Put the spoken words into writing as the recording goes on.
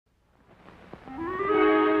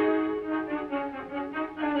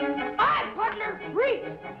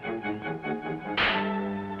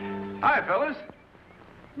Hi, fellas.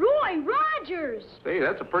 Roy Rogers! See,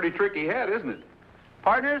 that's a pretty tricky hat, isn't it?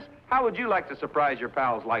 Partners, how would you like to surprise your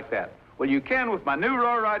pals like that? Well, you can with my new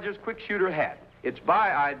Roy Rogers Quick Shooter hat. It's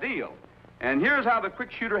by Ideal. And here's how the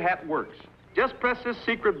Quick Shooter hat works. Just press this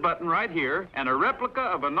secret button right here, and a replica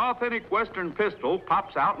of an authentic Western pistol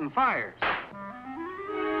pops out and fires.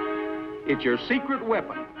 It's your secret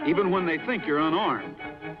weapon, even when they think you're unarmed.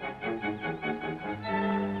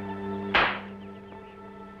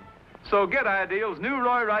 So get Ideal's new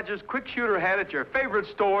Roy Rogers Quick Shooter hat at your favorite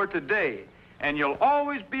store today, and you'll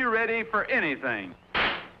always be ready for anything.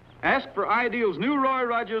 Ask for Ideal's new Roy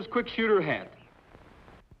Rogers Quick Shooter hat.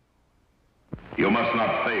 You must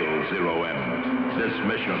not fail 0M. This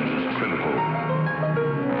mission is critical.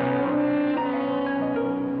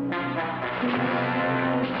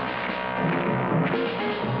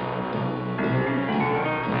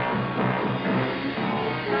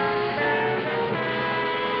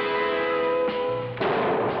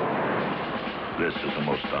 This is a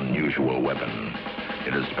most unusual weapon.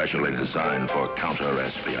 It is specially designed for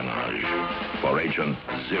counter-espionage, for Agent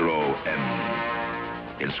 0M.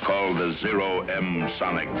 It's called the 0M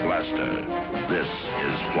Sonic Blaster. This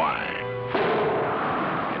is why.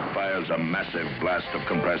 It fires a massive blast of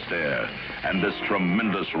compressed air, and this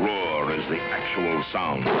tremendous roar is the actual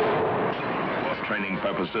sound. For training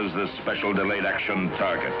purposes, this special delayed action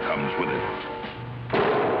target comes with it.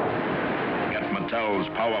 Mattel's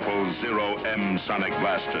powerful 0M Sonic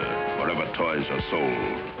Blaster wherever toys are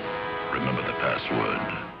sold. Remember the password,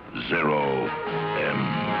 0M.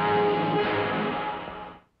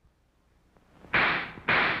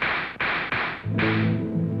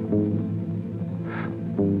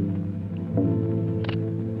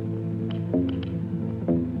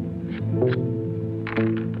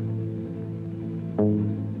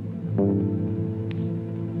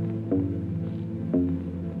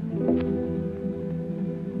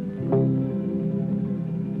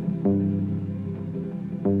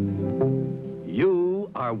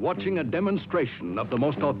 Watching a demonstration of the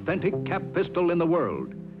most authentic cap pistol in the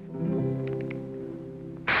world.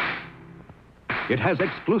 It has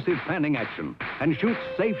exclusive fanning action and shoots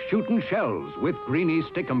safe shooting shells with greeny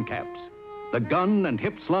stickum caps. The gun and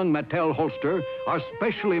hip-slung Mattel holster are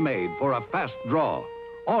specially made for a fast draw.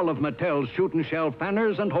 All of Mattel's shooting shell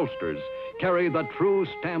fanners and holsters carry the true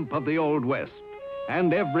stamp of the Old West.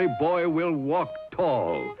 And every boy will walk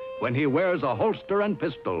tall when he wears a holster and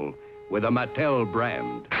pistol with a Mattel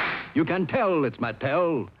brand. You can tell it's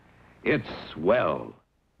Mattel. It's swell.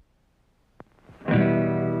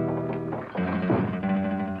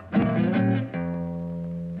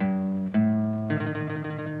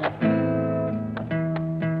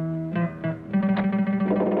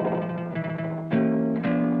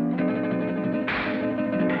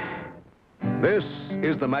 This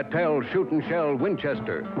is the Mattel Shootin' Shell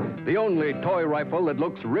Winchester, the only toy rifle that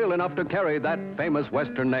looks real enough to carry that famous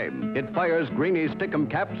Western name. It fires greeny stickum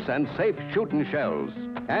caps and safe shootin' shells,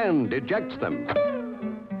 and ejects them.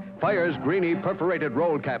 Fires greeny perforated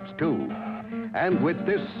roll caps, too. And with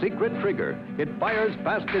this secret trigger, it fires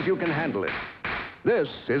fast as you can handle it. This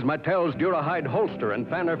is Mattel's Durahide holster and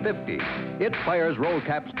Fanner 50. It fires roll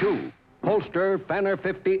caps, too. Holster, Fanner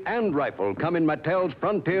 50, and rifle come in Mattel's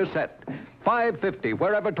Frontier set. $5.50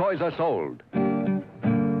 wherever toys are sold.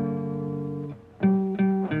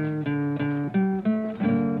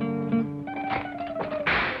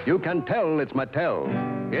 You can tell it's Mattel.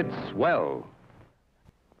 It's swell.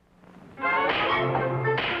 Hey,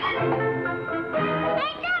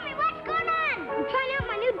 Tommy, what's going on? I'm trying out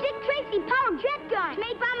my new Dick Tracy power jet gun. It's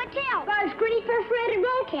made by Mattel. Fires gritty perforated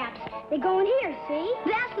roll caps. They go in here, see?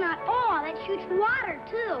 That's not all. That shoots water,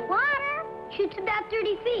 too. Water? Shoots about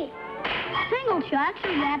 30 feet. Single shots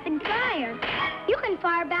are rapid fire. You can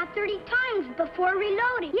fire about 30 times before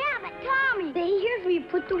reloading. Yeah, but Tommy, here's where you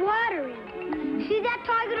put the water in. See that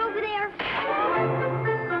target over there?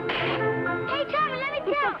 Hey, Tommy, let me tell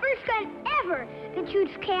you. It's the first gun ever that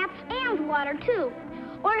shoots caps and water, too.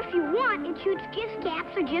 Or if you want, it shoots gift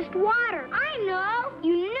caps or just water. I know.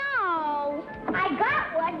 You know. I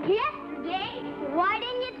got one yesterday. Why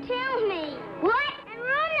didn't you tell me? What? And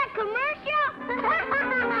run the commercial?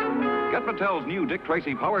 Get Mattel's new Dick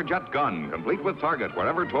Tracy Power Jet Gun, complete with target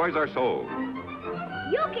wherever toys are sold.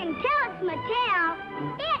 You can tell it's Mattel.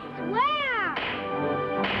 It's swell.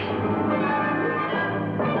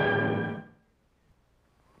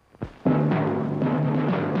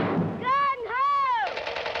 Gung-ho!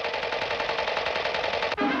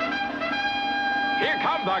 Here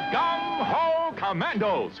come the gung-ho commando.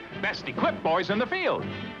 commandos, best equipped boys in the field.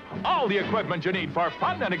 All the equipment you need for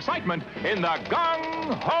fun and excitement in the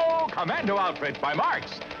Gung-Ho Commando outfit by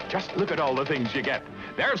Marks. Just look at all the things you get.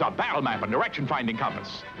 There's a battle map and direction-finding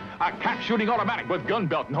compass, a cat-shooting automatic with gun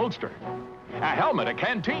belt and holster, a helmet, a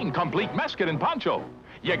canteen, complete mess kit and poncho.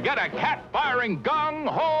 You get a cat-firing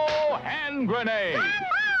Gung-Ho hand grenade.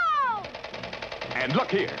 Gung-Ho! And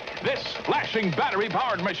look here, this flashing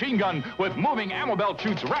battery-powered machine gun with moving ammo belt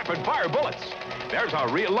shoots rapid-fire bullets. There's a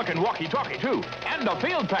real-looking walkie-talkie, too, and a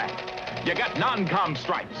field pack. You get non-com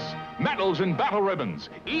stripes, medals and battle ribbons,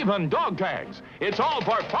 even dog tags. It's all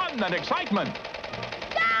for fun and excitement.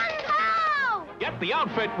 Gung-Ho! Get the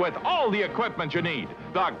outfit with all the equipment you need.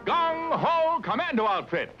 The Gung-Ho Commando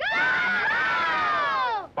outfit.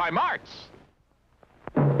 Gung-Ho! By Marks.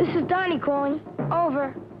 This is Donnie calling.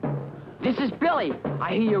 Over. This is Billy.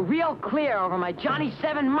 I hear you real clear over my Johnny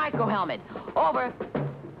 7 micro helmet. Over.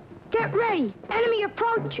 Get ready. Enemy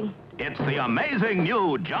approaching. It's the amazing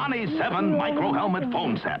new Johnny 7 micro helmet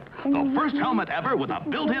phone set. The first helmet ever with a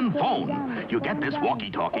built-in phone. You get this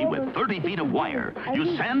walkie-talkie with 30 feet of wire.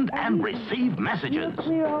 You send and receive messages.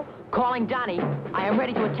 Calling Donnie. I am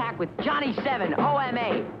ready to attack with Johnny 7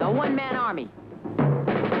 OMA, the one-man army.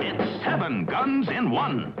 It's 7 guns in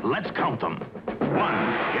one. Let's count them. 1,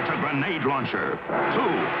 it's a grenade launcher. 2,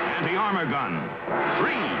 anti-armor gun.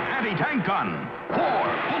 3, anti-tank gun. 4,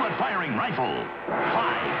 bullet-firing rifle.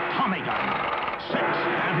 5, Tommy gun. 6,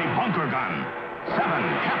 anti-bunker gun. 7,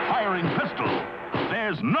 cap-firing pistol.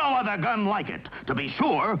 There's no other gun like it. To be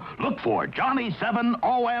sure, look for Johnny 7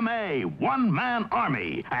 OMA, one-man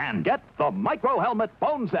army, and get the micro helmet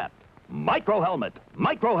phone set. Micro helmet,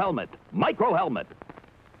 micro helmet, micro helmet.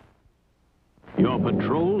 Your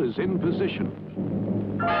patrol is in position.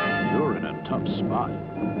 You're in a tough spot.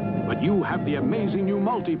 But you have the amazing new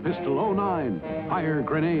multi-pistol 09 fire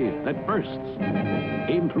grenade that bursts.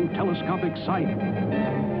 Aim through telescopic sight.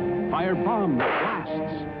 Fire bomb that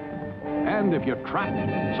blasts. And if you're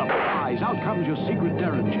trapped, surprise, out comes your secret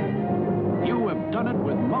derringer. You have done it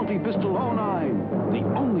with multi-pistol 09. The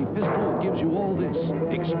only pistol that gives you all this.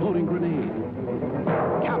 Exploding grenade.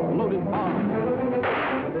 Cap-loaded bomb.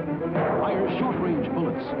 Fires short-range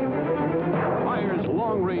bullets. Fires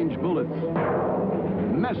long-range bullets.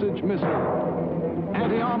 Message missile.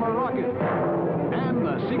 Anti-armor rocket. And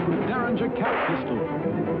the secret Derringer cap pistol.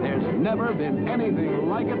 There's never been anything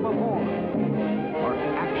like it before. For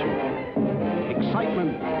action,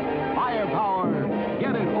 excitement, firepower.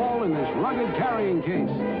 Get it all in this rugged carrying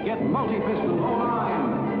case. Get multi-pistol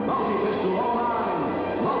 09. Multi-pistol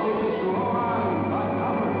 09. Multi-pistol 09.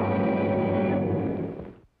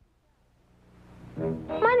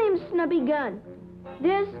 My name's Snubby Gun.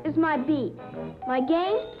 This is my beat. My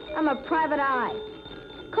game, I'm a private eye.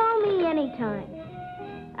 Call me anytime.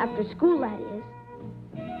 After school, that is.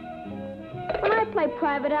 When I play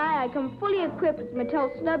private eye, I come fully equipped with Mattel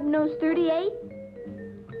Snub Nose 38,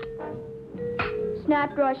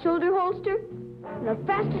 snap draw shoulder holster, and the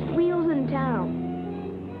fastest wheels in town.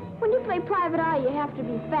 When you play private eye, you have to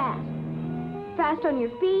be fast. Fast on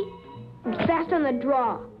your feet, and fast on the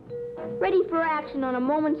draw. Ready for action on a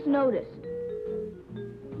moment's notice.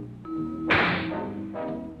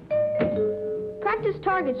 Practice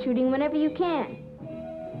target shooting whenever you can.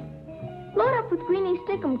 Load up with Greenie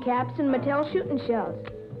Stickum caps and Mattel shooting shells.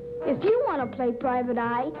 If you want to play private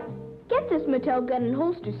eye, get this Mattel gun and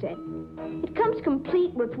holster set. It comes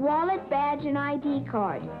complete with wallet, badge, and ID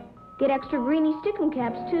card. Get extra Greenie Stickum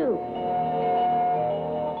caps, too.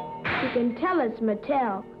 You can tell it's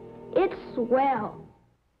Mattel. It's swell.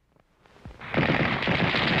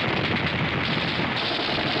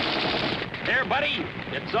 Here, buddy,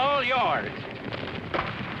 it's all yours.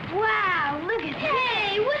 Wow, look at that.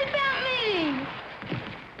 Hey, what about me?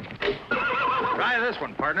 Try this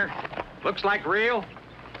one, partner. Looks like real.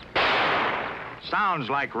 Sounds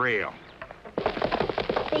like real.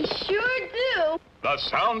 They sure do. The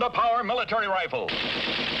Sound of Power military rifle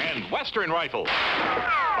and Western rifle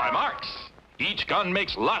by Marks. Each gun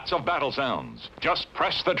makes lots of battle sounds. Just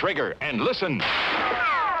press the trigger and listen.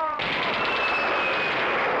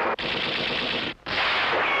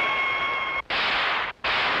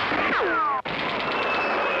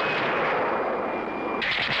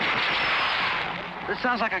 This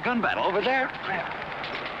sounds like a gun battle over there.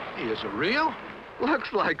 Hey, is it real?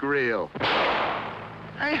 Looks like real.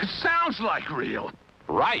 Hey, it sounds like real.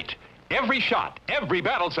 Right. Every shot, every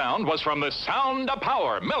battle sound was from the Sound of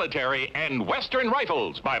Power military and Western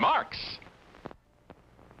rifles by Marks.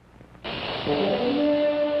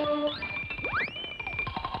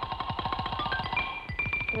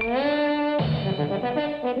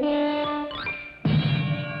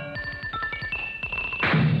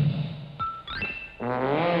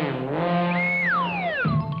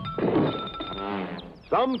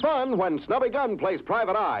 Some fun when Snubby Gun plays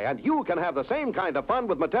Private Eye, and you can have the same kind of fun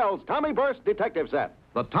with Mattel's Tommy Burst Detective Set.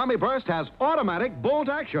 The Tommy Burst has automatic bolt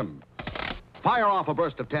action. Fire off a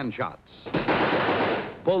burst of 10 shots.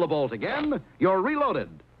 Pull the bolt again, you're reloaded.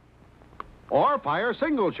 Or fire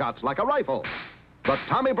single shots like a rifle. The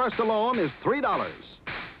Tommy Burst alone is $3.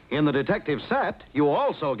 In the Detective Set, you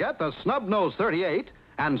also get the Snub Nose 38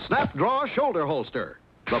 and Snap Draw Shoulder Holster.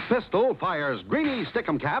 The pistol fires greeny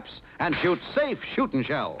stickum caps and shoots safe shooting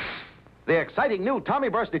shells. The exciting new Tommy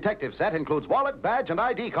Burst Detective Set includes wallet, badge, and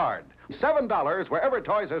ID card. $7 wherever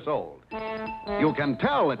toys are sold. You can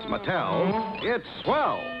tell it's Mattel. It's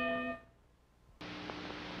swell.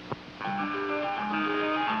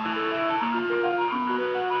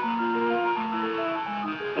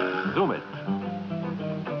 Zoom it.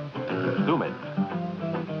 Zoom it.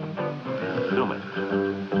 Zoom it.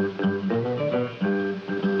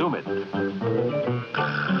 Zoom it.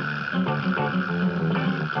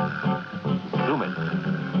 Zoom it.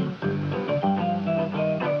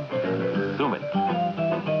 Zoom it.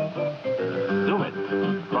 Zoom it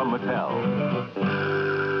from Mattel.